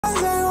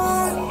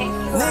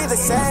they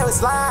say it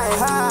was lying.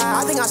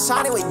 I think I'm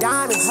shining with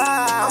diamonds.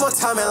 I'm on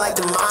time like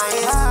the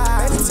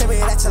Mayans. Baby, tell me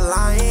that you're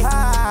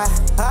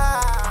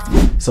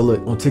lying. So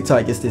look, on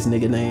TikTok, it's this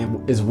nigga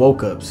name is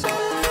Wokeups.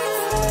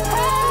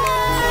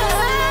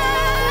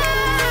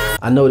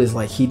 I noticed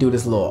like he do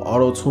this little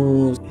auto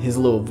tunes. His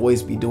little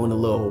voice be doing a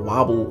little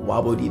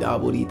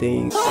wobble-de-dobble-de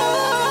thing.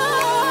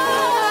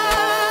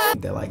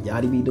 That like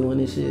Yachty be doing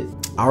this shit.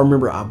 I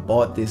remember I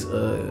bought this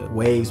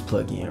Waves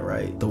plugin,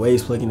 right? The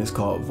Waves plugin is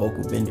called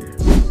Vocal Vendor.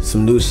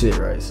 Some new shit,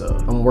 right? So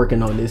I'm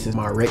working on this as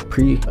my rec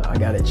pre. I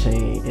got it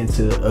chained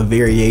into a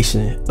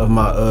variation of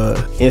my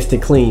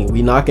instant clean.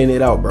 We knocking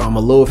it out, bro. I'm a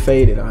little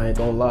faded, I ain't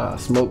gonna lie. I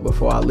smoked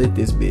before I lit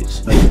this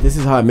bitch. Like, this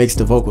is how it makes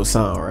the vocal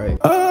sound, right?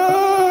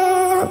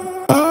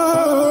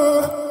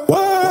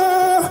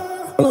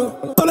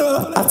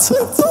 I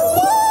took the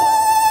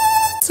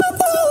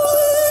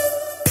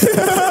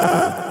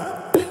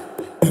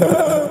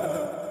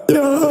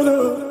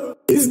Yo,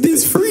 is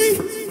this free?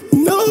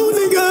 No,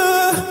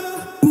 nigga.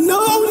 No,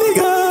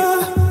 nigga.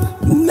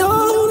 No,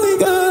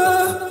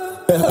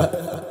 nigga.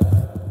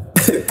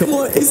 Come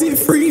on, is it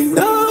free?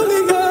 No,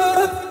 nigga.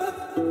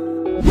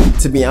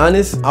 To be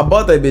honest, I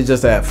bought that bitch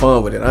just to have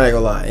fun with it, I ain't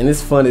gonna lie. And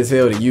it's fun as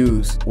hell to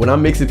use. When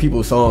I'm mixing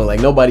people's songs,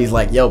 like nobody's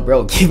like, yo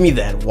bro, give me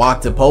that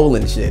walk to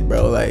Poland shit,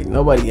 bro. Like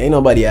ain't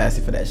nobody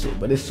asking for that shit,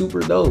 but it's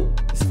super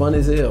dope. It's fun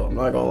as hell, I'm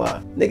not gonna lie.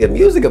 Nigga,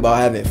 music about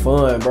having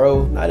fun,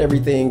 bro. Not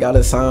everything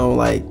gotta sound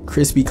like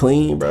crispy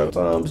clean, bro.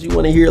 Sometimes you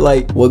wanna hear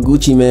like what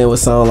Gucci Mane would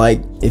sound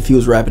like if he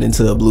was rapping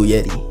into a Blue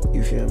Yeti.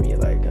 You feel me?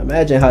 Like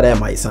imagine how that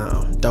might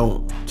sound.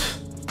 Don't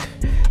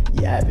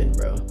yapping,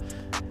 bro.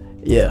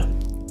 Yeah.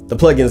 The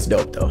plugin's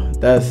dope though.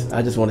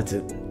 I just wanted to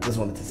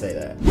say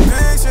that.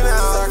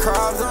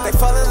 They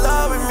fall in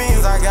love with me,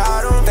 I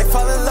got 'em. They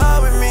fall in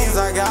love with me,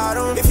 I got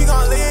 'em.